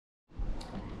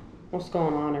What's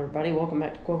going on, everybody? Welcome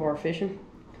back to Quillbar Fishing.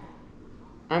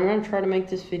 I'm going to try to make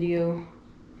this video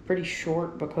pretty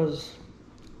short because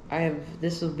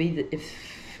if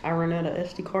I run out of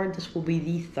SD card, this will be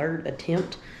the third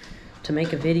attempt to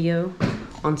make a video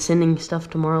on sending stuff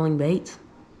to Marling Baits.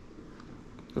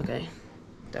 Okay,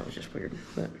 that was just weird,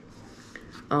 but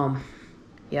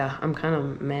yeah, I'm kind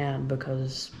of mad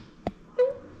because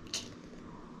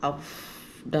I've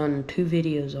done 2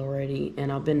 videos already,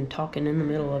 and I've been talking in the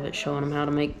middle of it, showing them how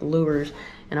to make lures,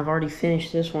 and I've already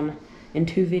finished this one in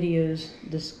 2 videos.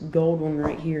 This gold one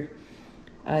right here,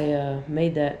 I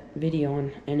made that video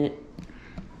on, and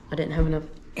I didn't have enough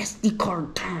SD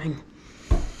card time.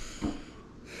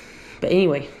 But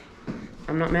anyway,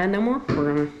 I'm not mad no more.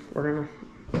 We're gonna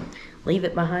leave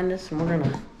it behind us, and we're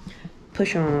gonna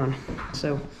push on.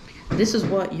 So this is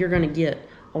what you're gonna get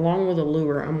along with a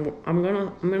lure. I'm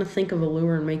gonna think of a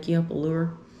lure and make you up a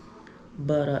lure.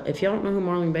 But if y'all don't know who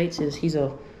Marling Baits is, he's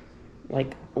a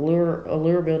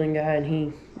lure building guy, and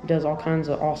he does all kinds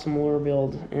of awesome lure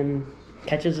builds and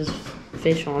catches his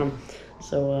fish on them.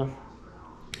 So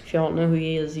if y'all don't know who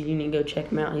he is, you need to go check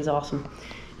him out. He's awesome.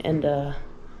 And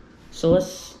so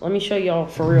let me show y'all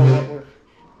for real what we're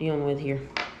dealing with here.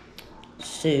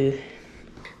 So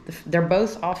they're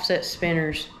both offset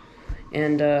spinners,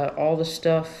 and all the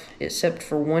stuff except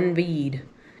for one bead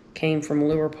came from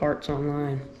Lure Parts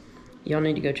Online. Y'all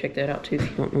need to go check that out too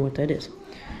if you don't know what that is.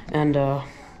 And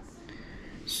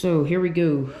so here we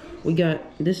go. We got,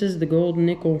 this is the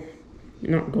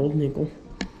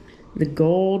the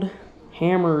gold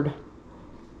hammered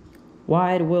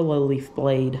wide willow leaf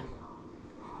blade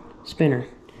spinner.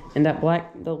 And that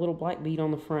the little black bead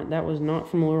on the front, that was not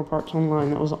from Lure Parts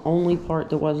Online. That was the only part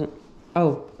that wasn't.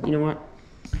 Oh, you know what?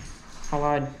 I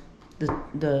lied.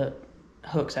 The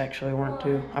hooks actually weren't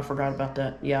too. I forgot about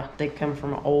that. Yeah, they come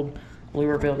from an old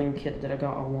lure building kit that I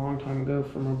got a long time ago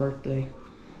for my birthday.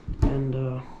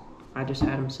 And I just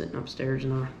had them sitting upstairs,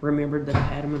 and I remembered that I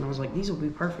had them, and I was like, these will be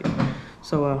perfect.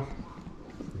 So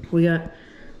we got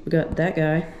that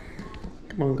guy.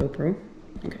 Come on, GoPro.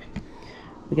 Okay.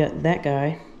 We got that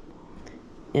guy.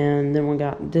 And then we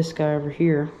got this guy over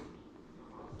here.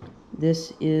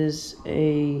 This is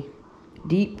a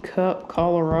Deep Cup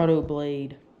Colorado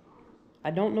blade.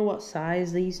 I don't know what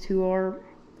size these two are.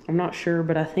 I'm not sure,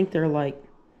 but I think they're like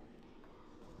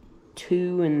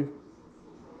 2 and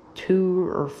 2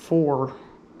 or 4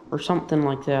 or something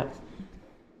like that.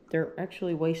 They're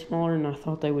actually way smaller than I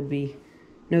thought they would be.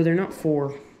 No, they're not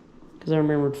 4, because I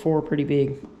remembered 4 pretty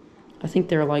big. I think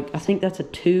they're like, I think that's a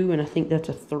 2 and I think that's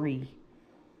a 3.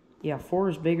 Yeah, 4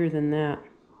 is bigger than that,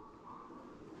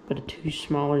 but a 2 is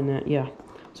smaller than that. Yeah.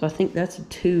 So I think that's a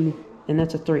 2 and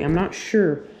that's a 3. I'm not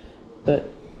sure, but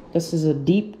this is a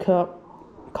Deep Cup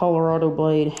Colorado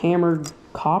blade, hammered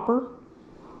copper,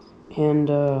 and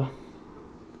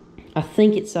I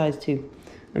think it's size 2.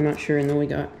 I'm not sure. And then we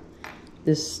got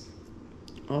this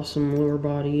awesome lure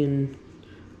body, and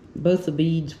both the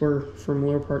beads were from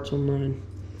Lure Parts Online.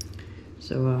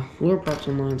 So Lure Parts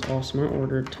Online is awesome. I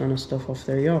ordered a ton of stuff off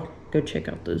there. Y'all go check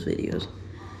out those videos.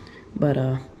 But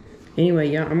anyway,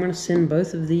 yeah, I'm gonna send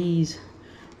both of these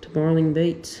to Marling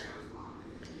Baits,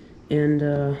 and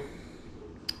a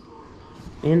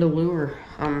lure.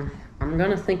 I'm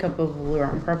gonna think up of a lure.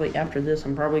 After this,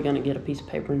 I'm probably gonna get a piece of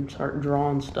paper and start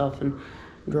drawing stuff and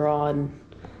draw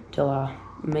until I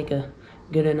make a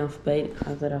good enough bait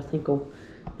that I think will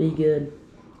be good.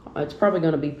 It's probably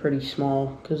gonna be pretty small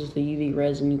because it's the UV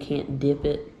resin. You can't dip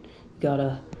it. You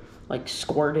gotta like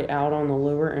squirt it out on the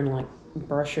lure and like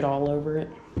brush it all over it.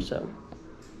 So,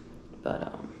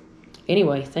 but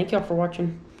anyway, thank y'all for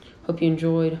watching. Hope you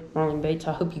enjoyed Marling Baits.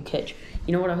 I hope you catch,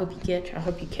 you know what I hope you catch? I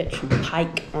hope you catch some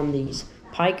pike on these.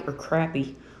 Pike or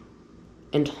crappie,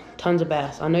 and tons of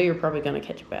bass. I know you're probably gonna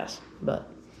catch a bass,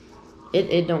 but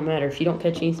it don't matter. If you don't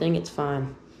catch anything, it's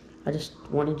fine. I just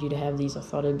wanted you to have these. I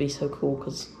thought it'd be so cool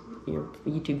because your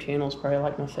YouTube channel is probably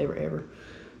like my favorite ever.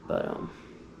 But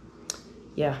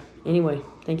yeah, anyway,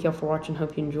 thank y'all for watching.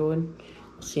 Hope you enjoyed.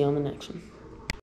 I'll see you on the next one.